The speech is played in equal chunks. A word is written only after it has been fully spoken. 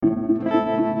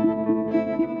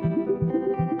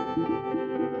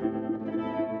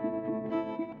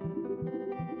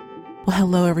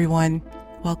Hello, everyone.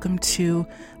 Welcome to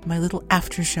my little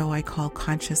after show I call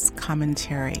Conscious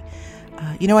Commentary.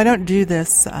 I don't do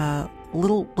this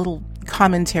little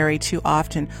commentary too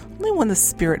often. Only when the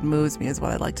spirit moves me is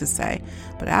what I'd like to say.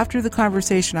 But after the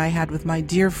conversation I had with my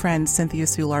dear friend Cynthia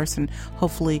Sue Larson,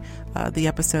 hopefully the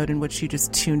episode in which you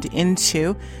just tuned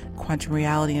into, quantum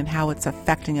reality and how it's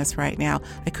affecting us right now,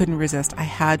 I couldn't resist. I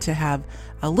had to have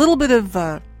a little bit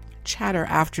of chatter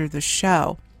after the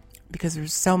show, because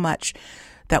there's so much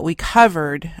that we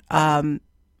covered on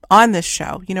this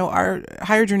show. Our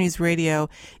Higher Journeys Radio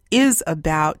is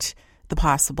about the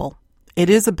possible. It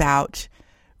is about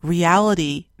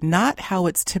reality, not how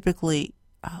it's typically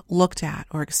looked at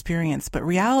or experienced, but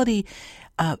reality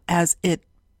as it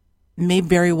may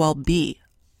very well be,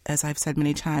 as I've said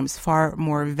many times, far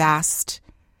more vast,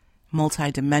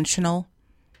 multidimensional,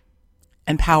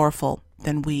 and powerful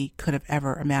than we could have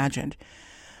ever imagined.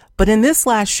 But in this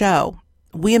last show,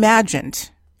 we imagined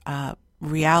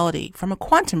reality from a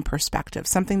quantum perspective,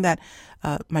 something that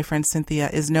my friend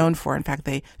Cynthia is known for. In fact,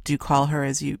 they do call her,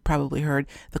 as you probably heard,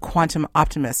 the quantum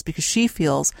optimist, because she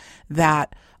feels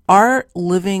that our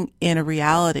living in a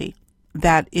reality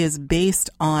that is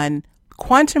based on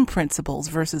quantum principles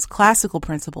versus classical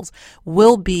principles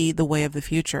will be the way of the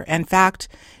future. In fact,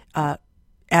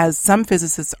 as some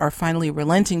physicists are finally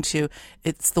relenting to,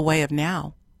 it's the way of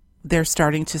now. They're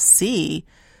starting to see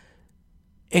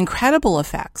incredible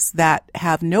effects that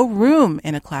have no room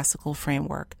in a classical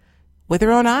framework with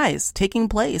their own eyes taking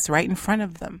place right in front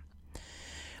of them.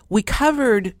 We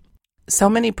covered so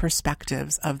many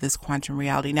perspectives of this quantum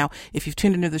reality. Now, if you've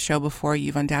tuned into the show before,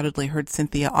 you've undoubtedly heard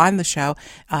Cynthia on the show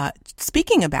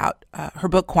speaking about her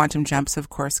book, Quantum Jumps, of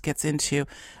course, gets into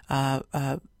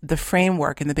the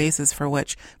framework and the basis for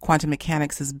which quantum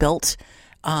mechanics is built.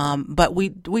 But we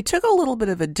took a little bit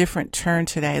of a different turn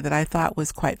today that I thought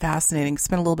was quite fascinating.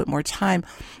 Spent a little bit more time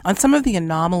on some of the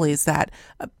anomalies that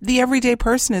the everyday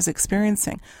person is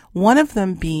experiencing. One of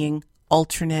them being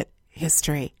alternate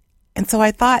history. And so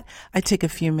I thought I'd take a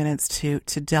few minutes to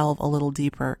delve a little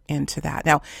deeper into that.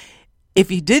 Now, if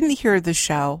you didn't hear the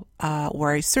show,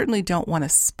 where I certainly don't want to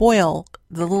spoil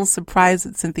the little surprise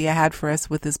that Cynthia had for us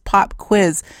with this pop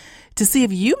quiz to see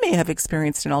if you may have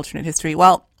experienced an alternate history,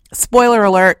 well, spoiler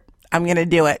alert, I'm going to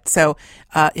do it. So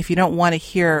if you don't want to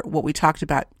hear what we talked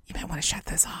about, you might want to shut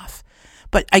this off.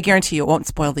 But I guarantee you it won't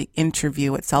spoil the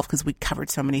interview itself because we covered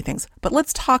so many things. But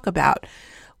let's talk about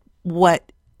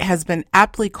what has been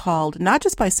aptly called, not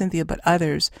just by Cynthia but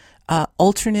others,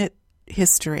 alternate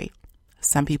history.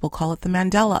 Some people call it the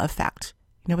Mandela effect.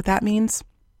 You know what that means?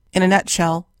 In a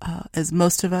nutshell, as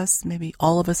most of us, maybe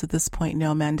all of us at this point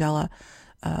know, Mandela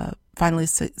finally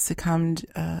succumbed,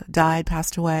 died,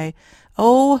 passed away.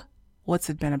 Oh,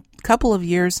 what's it been? A couple of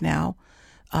years now.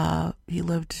 He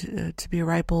lived to be a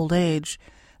ripe old age.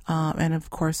 And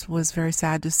of course was very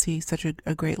sad to see such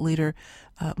a great leader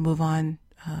move on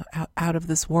out of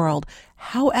this world.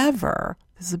 However,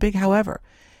 this is a big however,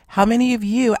 how many of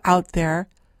you out there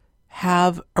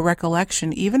have a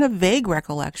recollection, even a vague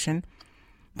recollection,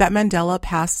 that Mandela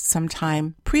passed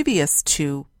sometime previous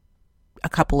to a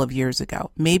couple of years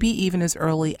ago, maybe even as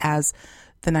early as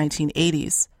the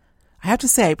 1980s. I have to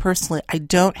say, personally, I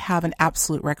don't have an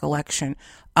absolute recollection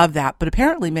of that, but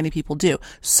apparently many people do.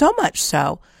 So much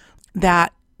so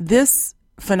that this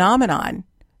phenomenon,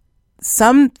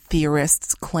 some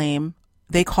theorists claim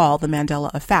they call the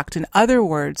Mandela effect. In other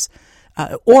words,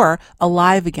 or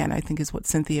alive again, I think is what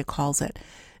Cynthia calls it.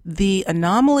 The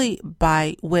anomaly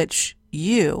by which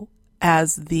you,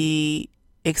 as the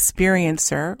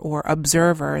experiencer or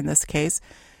observer in this case,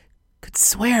 could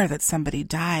swear that somebody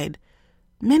died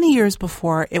many years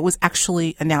before it was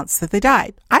actually announced that they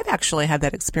died. I've actually had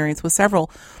that experience with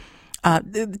several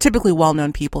typically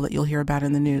well-known people that you'll hear about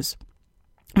in the news.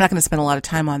 I'm not going to spend a lot of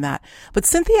time on that. But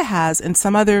Cynthia has, and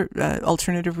some other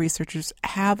alternative researchers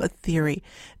have a theory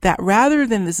that rather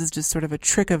than this is just sort of a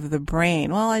trick of the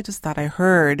brain, well, I just thought I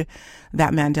heard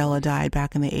that Mandela died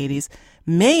back in the 80s,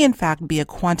 may in fact be a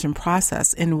quantum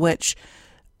process in which,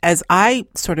 as I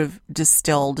sort of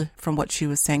distilled from what she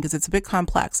was saying, because it's a bit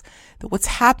complex, that what's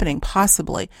happening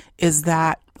possibly is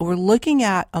that we're looking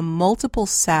at a multiple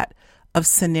set of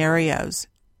scenarios.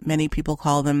 Many people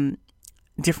call them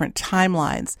different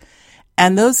timelines.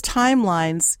 And those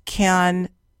timelines can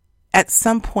at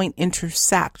some point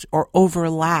intersect or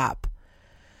overlap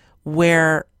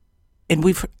where, and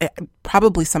we've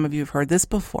probably some of you have heard this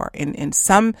before, in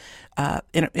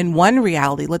one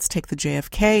reality, let's take the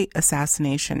JFK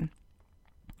assassination.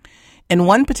 In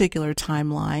one particular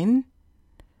timeline,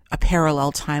 a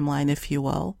parallel timeline, if you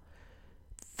will,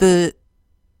 the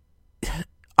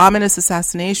ominous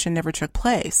assassination never took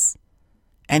place.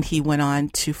 and he went on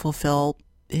to fulfill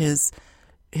his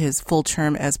full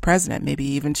term as president, maybe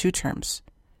even 2 terms.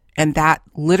 And that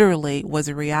literally was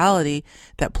a reality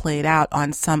that played out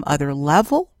on some other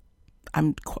level.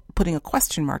 I'm putting a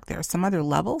question mark there. Some other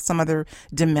level, some other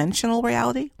dimensional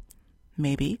reality,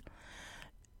 maybe.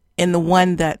 In the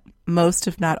one that most,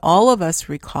 if not all of us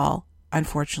recall,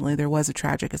 unfortunately, there was a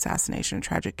tragic assassination, a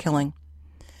tragic killing.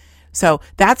 So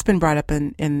that's been brought up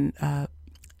in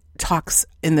talks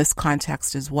in this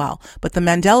context as well. But the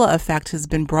Mandela effect has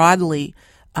been broadly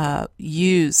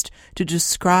used to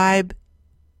describe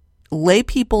lay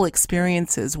people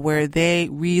experiences where they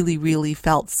really, really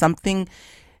felt something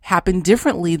happened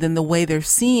differently than the way they're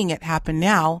seeing it happen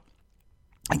now.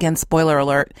 Again, spoiler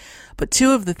alert. But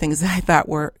 2 of the things that I thought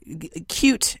were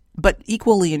cute but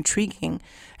equally intriguing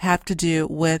have to do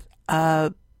with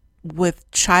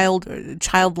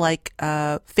childlike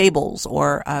fables,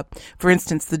 or for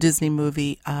instance, the Disney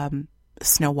movie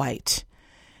Snow White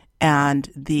and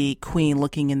the queen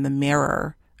looking in the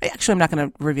mirror. Actually, I'm not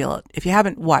going to reveal it. If you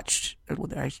haven't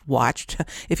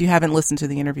if you haven't listened to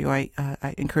the interview, I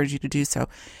encourage you to do so.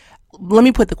 Let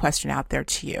me put the question out there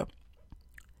to you.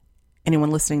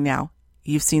 Anyone listening now,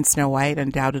 you've seen Snow White,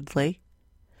 undoubtedly.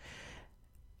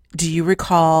 Do you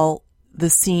recall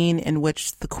the scene in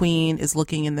which the queen is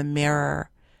looking in the mirror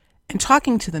and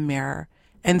talking to the mirror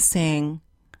and saying,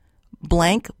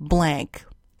 blank, blank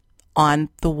on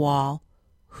the wall,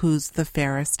 who's the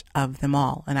fairest of them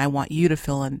all? And I want you to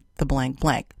fill in the blank,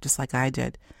 blank, just like I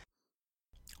did.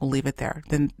 We'll leave it there.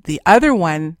 Then the other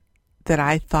one that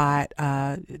I thought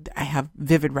I have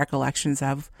vivid recollections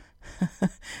of,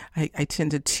 I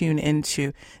tend to tune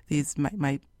into these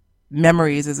my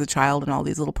memories as a child and all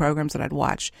these little programs that I'd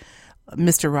watch.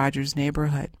 Mr. Rogers'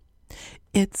 Neighborhood.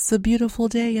 It's a beautiful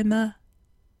day in the...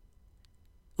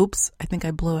 Oops, I think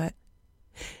I blew it.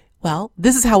 Well,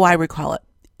 this is how I recall it.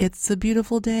 It's a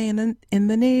beautiful day in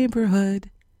the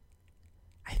neighborhood.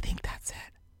 I think that's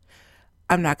it.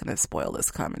 I'm not going to spoil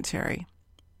this commentary.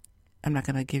 I'm not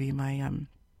going to give you my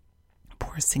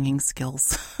poor singing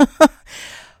skills.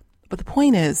 But the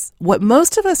point is, what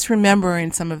most of us remember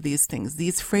in some of these things,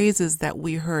 these phrases that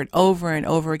we heard over and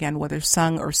over again, whether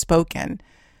sung or spoken,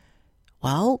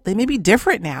 well, they may be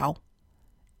different now.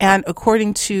 And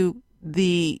according to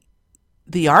the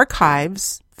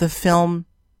archives, the film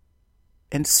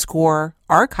and score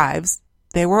archives,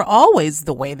 they were always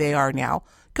the way they are now.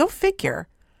 Go figure.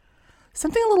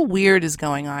 Something a little weird is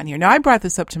going on here. Now, I brought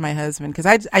this up to my husband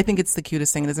because I think it's the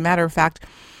cutest thing. And as a matter of fact,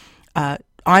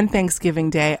 on Thanksgiving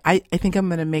Day, I think I'm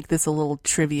going to make this a little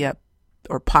trivia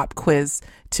or pop quiz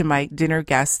to my dinner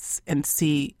guests and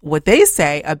see what they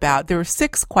say about... There were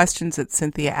 6 questions that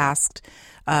Cynthia asked.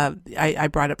 I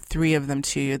brought up 3 of them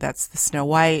to you. That's the Snow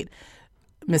White,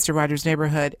 Mr. Rogers'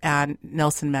 Neighborhood, and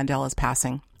Nelson Mandela's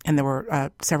passing. And there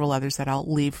were several others that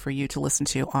I'll leave for you to listen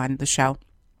to on the show.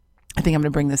 I think I'm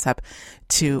going to bring this up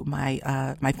to my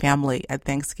family at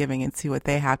Thanksgiving and see what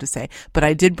they have to say. But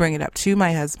I did bring it up to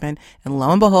my husband, and lo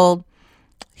and behold,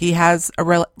 he has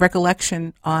a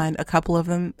recollection on a couple of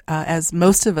them, as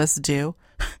most of us do.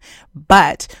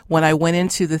 But when I went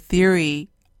into the theory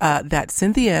that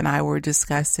Cynthia and I were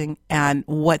discussing and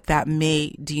what that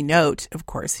may denote, of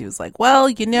course, he was like, "Well,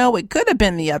 it could have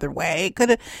been the other way. It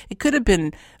could have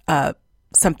been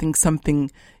something.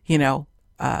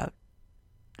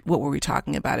 What were we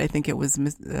talking about? I think it was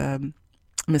Mr.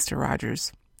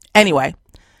 Rogers." Anyway,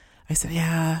 I said,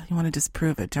 "Yeah, you want to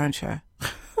disprove it, don't you?"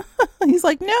 He's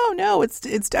like, No,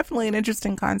 it's definitely an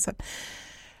interesting concept.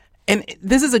 And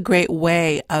this is a great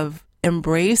way of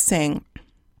embracing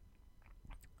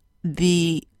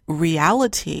the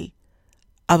reality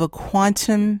of a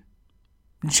quantum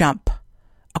jump,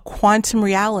 a quantum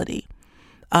reality,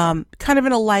 kind of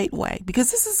in a light way,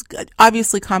 because this is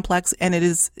obviously complex and it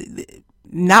is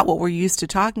not what we're used to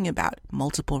talking about.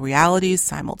 Multiple realities,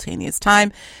 simultaneous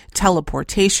time,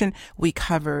 teleportation. We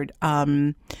covered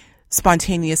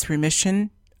spontaneous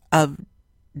remission of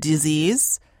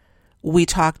disease. We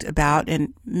talked about,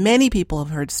 and many people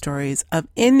have heard stories of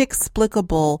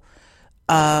inexplicable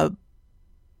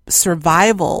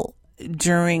survival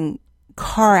during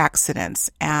car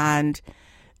accidents and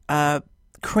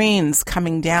cranes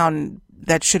coming down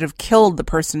that should have killed the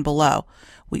person below.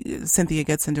 Cynthia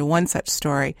gets into one such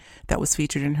story that was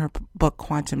featured in her book,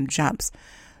 Quantum Jumps.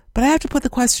 But I have to put the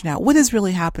question out, what is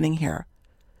really happening here?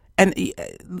 And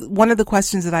one of the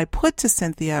questions that I put to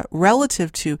Cynthia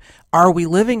relative to, are we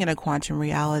living in a quantum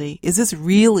reality? Is this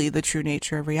really the true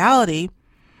nature of reality?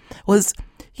 Was,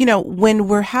 when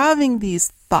we're having these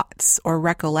thoughts or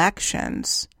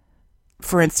recollections,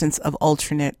 for instance, of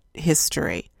alternate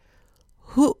history,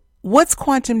 what's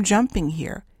quantum jumping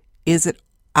here? Is it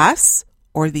us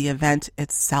or the event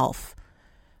itself?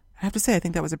 I have to say, I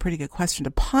think that was a pretty good question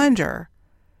to ponder.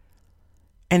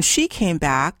 And she came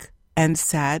back and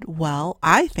said, well,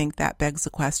 I think that begs the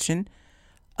question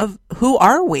of who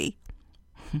are we?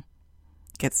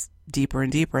 Gets deeper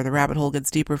and deeper. The rabbit hole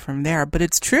gets deeper from there. But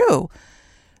it's true.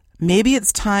 Maybe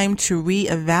it's time to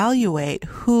reevaluate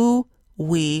who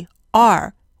we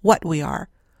are, what we are.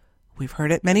 We've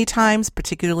heard it many times,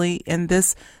 particularly in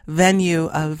this venue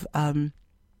of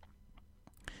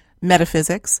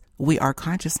metaphysics. We are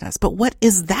consciousness. But what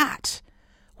is that?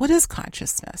 What is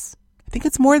consciousness? I think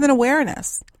it's more than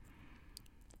awareness.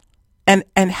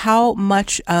 And how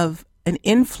much of an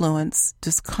influence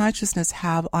does consciousness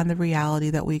have on the reality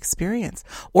that we experience,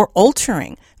 or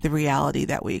altering the reality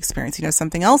that we experience? You know,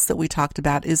 something else that we talked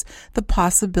about is the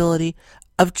possibility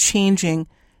of changing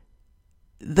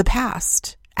the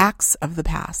past, acts of the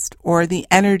past, or the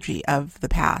energy of the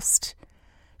past,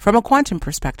 from a quantum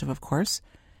perspective, of course,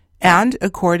 and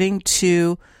according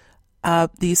to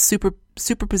the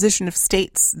superposition of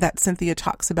states that Cynthia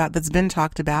talks about, that's been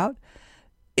talked about.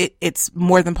 It's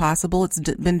more than possible. It's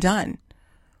been done.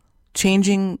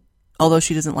 Changing, although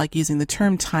she doesn't like using the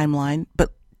term timeline,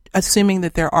 but assuming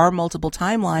that there are multiple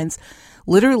timelines,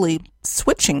 literally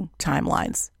switching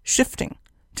timelines, shifting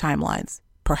timelines.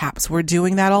 Perhaps we're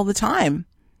doing that all the time.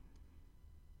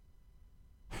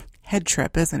 Head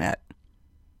trip, isn't it?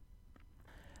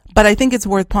 But I think it's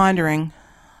worth pondering.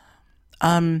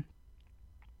 There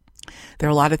are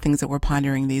a lot of things that we're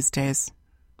pondering these days,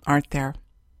 aren't there?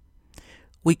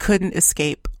 We couldn't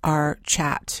escape our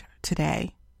chat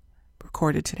today,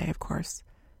 recorded today, of course.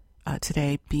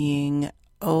 Today being,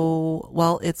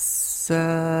 it's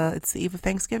the eve of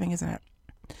Thanksgiving, isn't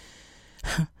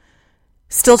it?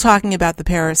 Still talking about the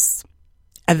Paris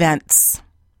events.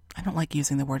 I don't like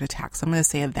using the word attacks. So I'm going to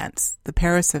say events, the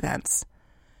Paris events,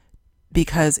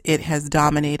 because it has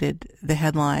dominated the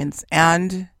headlines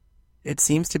and it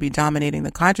seems to be dominating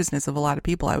the consciousness of a lot of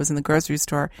people. I was in the grocery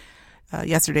store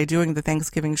yesterday doing the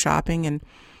Thanksgiving shopping, and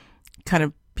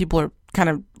people are kind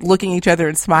of looking at each other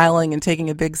and smiling and taking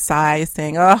a big sigh,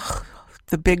 saying, oh,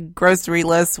 the big grocery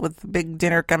list with the big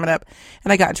dinner coming up.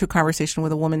 And I got into a conversation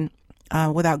with a woman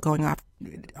without going off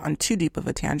on too deep of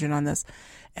a tangent on this.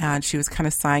 And she was kind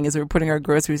of sighing as we were putting our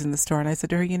groceries in the store. And I said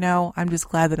to her, I'm just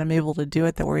glad that I'm able to do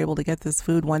it, that we're able to get this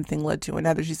food. One thing led to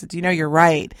another. She said, you're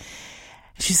right.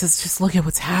 She says, just look at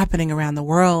what's happening around the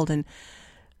world and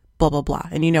blah, blah, blah.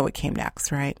 And you know what came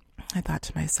next, right? I thought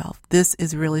to myself, this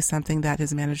is really something that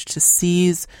has managed to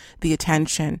seize the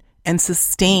attention and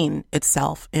sustain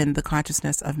itself in the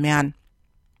consciousness of man,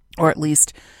 or at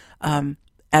least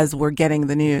as we're getting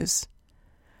the news.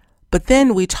 But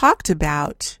then we talked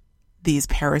about these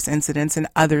Paris incidents and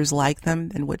others like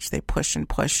them, in which they push and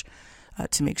push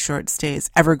to make sure it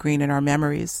stays evergreen in our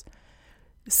memories.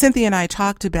 Cynthia and I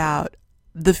talked about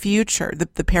the future,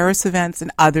 the Paris events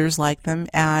and others like them,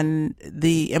 and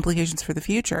the implications for the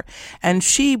future. And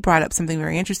she brought up something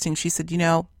very interesting. She said,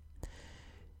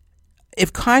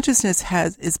 if consciousness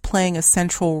is playing a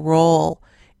central role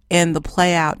in the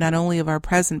play out, not only of our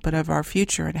present, but of our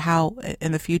future, and how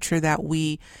in the future that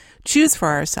we choose for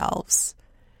ourselves,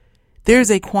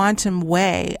 there's a quantum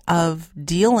way of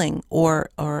dealing or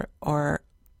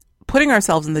putting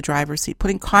ourselves in the driver's seat,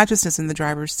 putting consciousness in the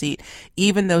driver's seat,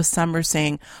 even though some are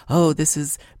saying, oh, this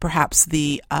is perhaps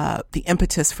the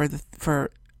impetus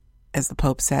for, as the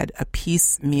Pope said, a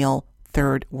piecemeal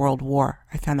Third World War.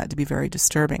 I found that to be very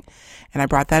disturbing. And I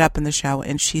brought that up in the show,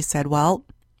 and she said, well,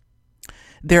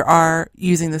 there are,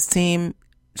 using the same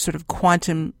sort of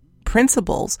quantum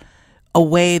principles, a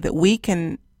way that we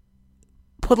can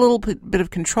put a little bit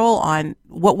of control on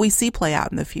what we see play out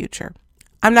in the future.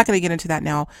 I'm not going to get into that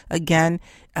now. Again,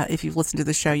 if you've listened to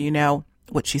the show, you know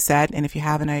what she said. And if you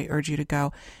haven't, I urge you to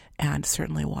go and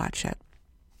certainly watch it.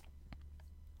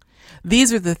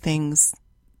 These are the things,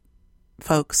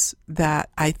 folks, that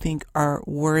I think are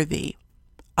worthy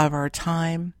of our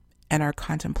time and our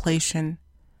contemplation.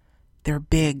 They're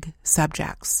big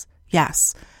subjects.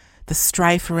 Yes, the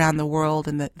strife around the world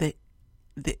and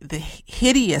the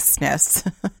hideousness,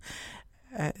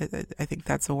 I think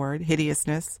that's a word,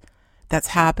 hideousness, that's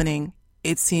happening,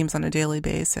 it seems, on a daily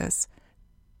basis,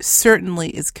 certainly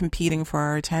is competing for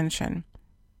our attention.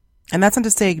 And that's not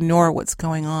to say ignore what's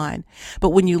going on. But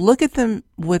when you look at them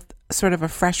with sort of a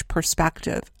fresh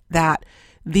perspective, that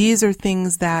these are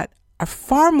things that are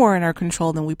far more in our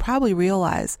control than we probably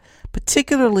realize,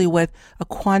 particularly with a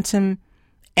quantum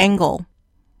angle.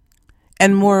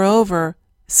 And moreover,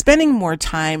 spending more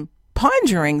time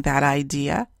pondering that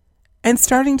idea and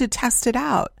starting to test it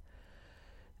out.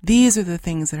 These are the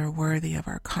things that are worthy of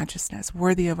our consciousness,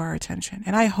 worthy of our attention.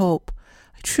 And I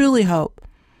truly hope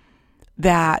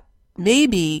that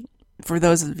maybe for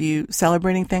those of you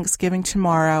celebrating Thanksgiving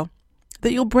tomorrow,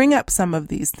 that you'll bring up some of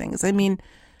these things. I mean,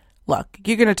 look,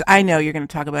 I know you're going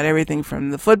to talk about everything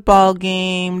from the football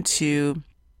game to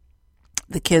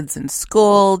the kids in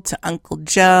school to Uncle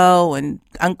Joe and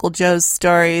Uncle Joe's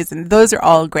stories. And those are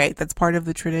all great. That's part of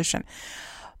the tradition.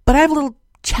 But I have a little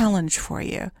challenge for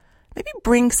you. Maybe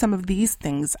bring some of these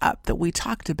things up that we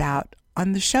talked about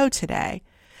on the show today.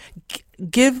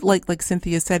 Give, like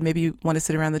Cynthia said, maybe you want to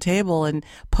sit around the table and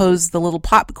pose the little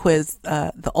pop quiz,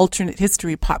 the alternate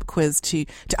history pop quiz to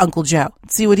Uncle Joe.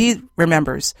 See what he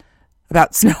remembers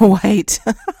about Snow White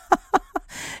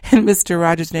and Mr.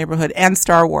 Rogers' Neighborhood and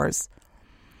Star Wars.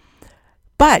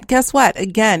 But guess what?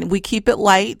 Again, we keep it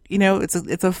light. You know, it's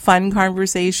a fun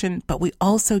conversation, but we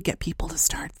also get people to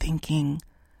start thinking.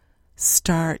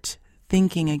 Start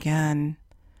thinking again.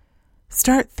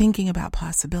 Start thinking about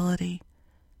possibility.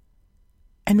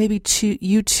 And maybe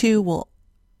you too will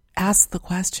ask the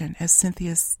question, as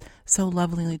Cynthia so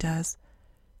lovingly does,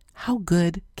 how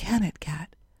good can it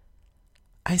get?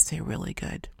 I say really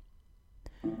good.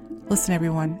 Listen,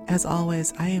 everyone, as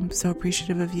always, I am so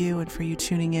appreciative of you and for you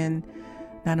tuning in,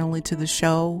 not only to the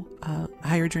show,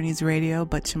 Higher Journeys Radio,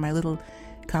 but to my little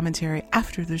commentary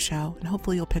after the show. And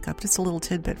hopefully you'll pick up just a little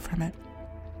tidbit from it.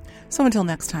 So until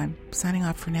next time, signing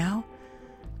off for now.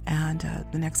 And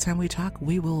the next time we talk,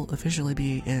 we will officially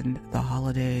be in the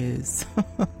holidays.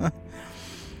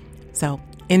 So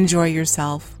enjoy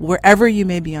yourself wherever you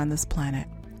may be on this planet.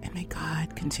 And may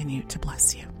God continue to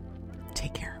bless you.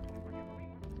 Take care.